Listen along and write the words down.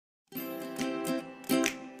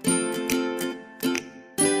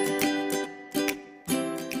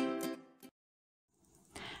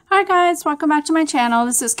Hi guys, welcome back to my channel.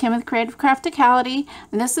 This is Kim with Creative Crafticality,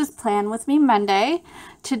 and this is Plan With Me Monday.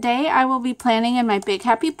 Today I will be planning in my Big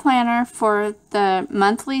Happy Planner for the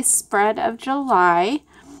monthly spread of July.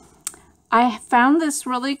 I found this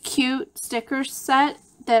really cute sticker set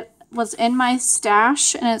that was in my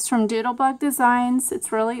stash, and it's from Doodlebug Designs.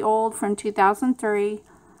 It's really old, from 2003,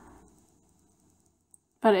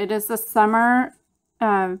 but it is the summer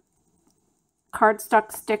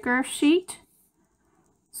cardstock sticker sheet.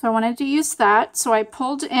 So I wanted to use that. So I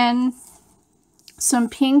pulled in some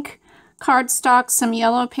pink cardstock, some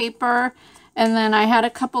yellow paper, and then I had a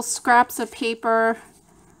couple scraps of paper.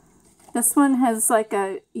 This one has like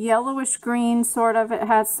a yellowish green sort of. It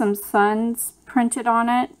has some suns printed on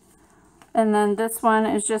it. And then this one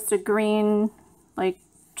is just a green, like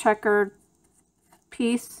checkered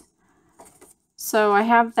piece. So I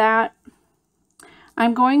have that.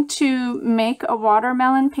 I'm going to make a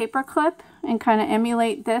watermelon paper clip and kind of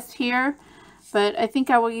emulate this here, but I think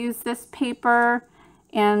I will use this paper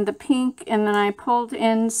and the pink, and then I pulled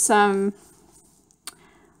in some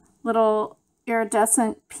little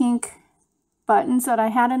iridescent pink buttons that I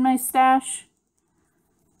had in my stash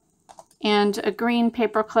and a green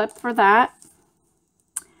paper clip for that.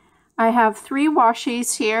 I have 3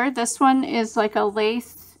 washi's here. This one is like a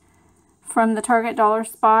lace from the Target Dollar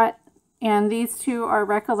Spot, and these two are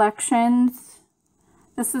Recollections.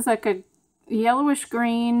 This is like a yellowish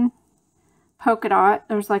green polka dot.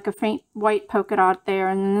 There's like a faint white polka dot there,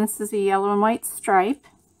 and then this is a yellow and white stripe.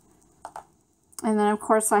 And then of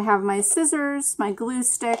course I have my scissors, my glue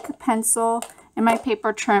stick, pencil, and my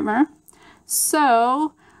paper trimmer.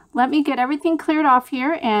 So let me get everything cleared off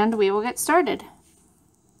here and we will get started.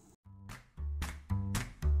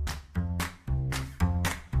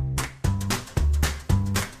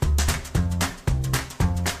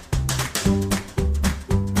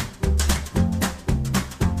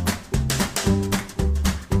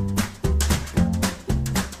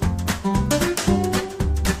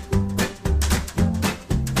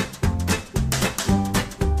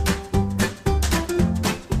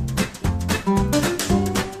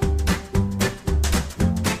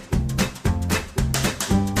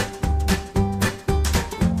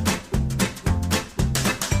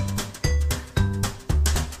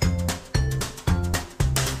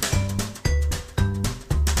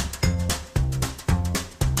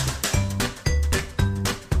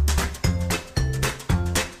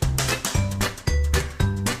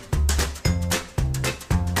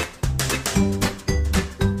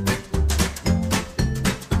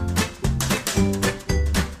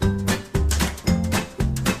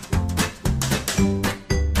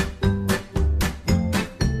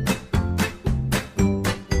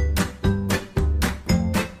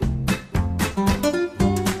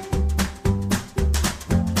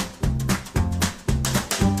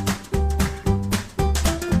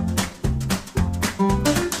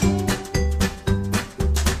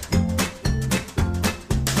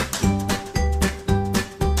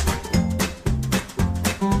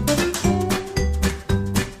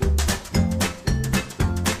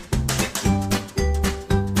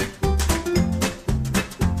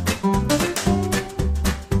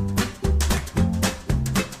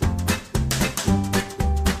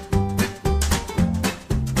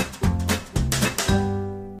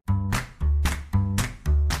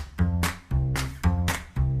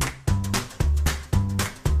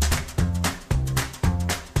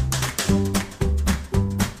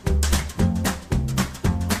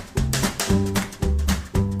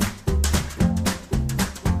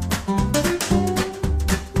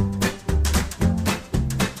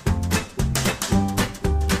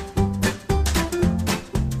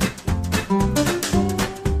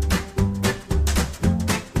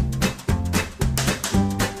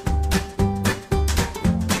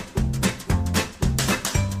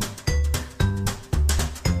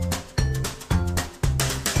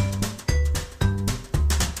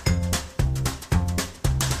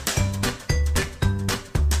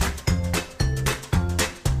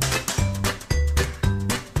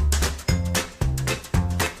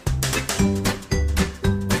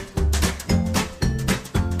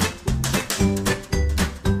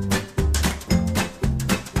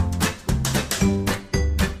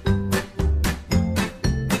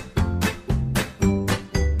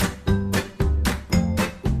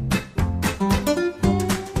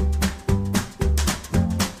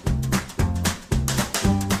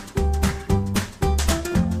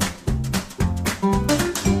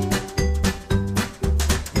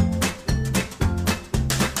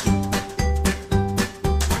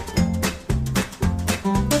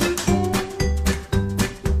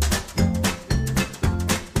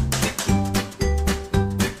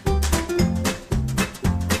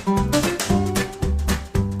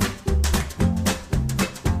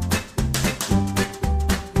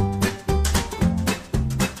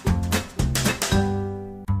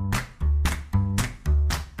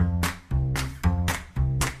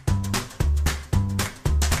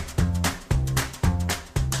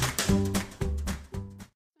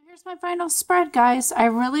 My final spread, guys. I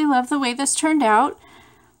really love the way this turned out.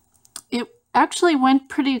 It actually went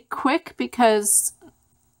pretty quick because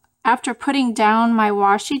after putting down my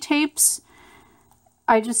washi tapes,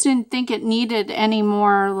 I just didn't think it needed any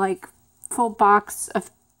more like full boxes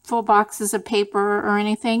of paper or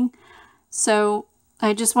anything. So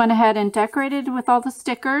I just went ahead and decorated with all the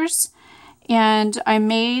stickers, and I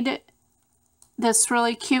made this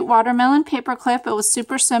really cute watermelon paper clip. It was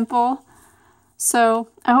super simple. So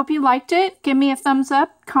I hope you liked it. Give me a thumbs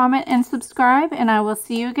up, comment, and subscribe, and I will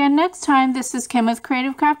see you again next time. This is Kim with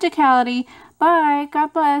Creative Crafticality. Bye.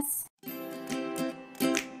 God bless.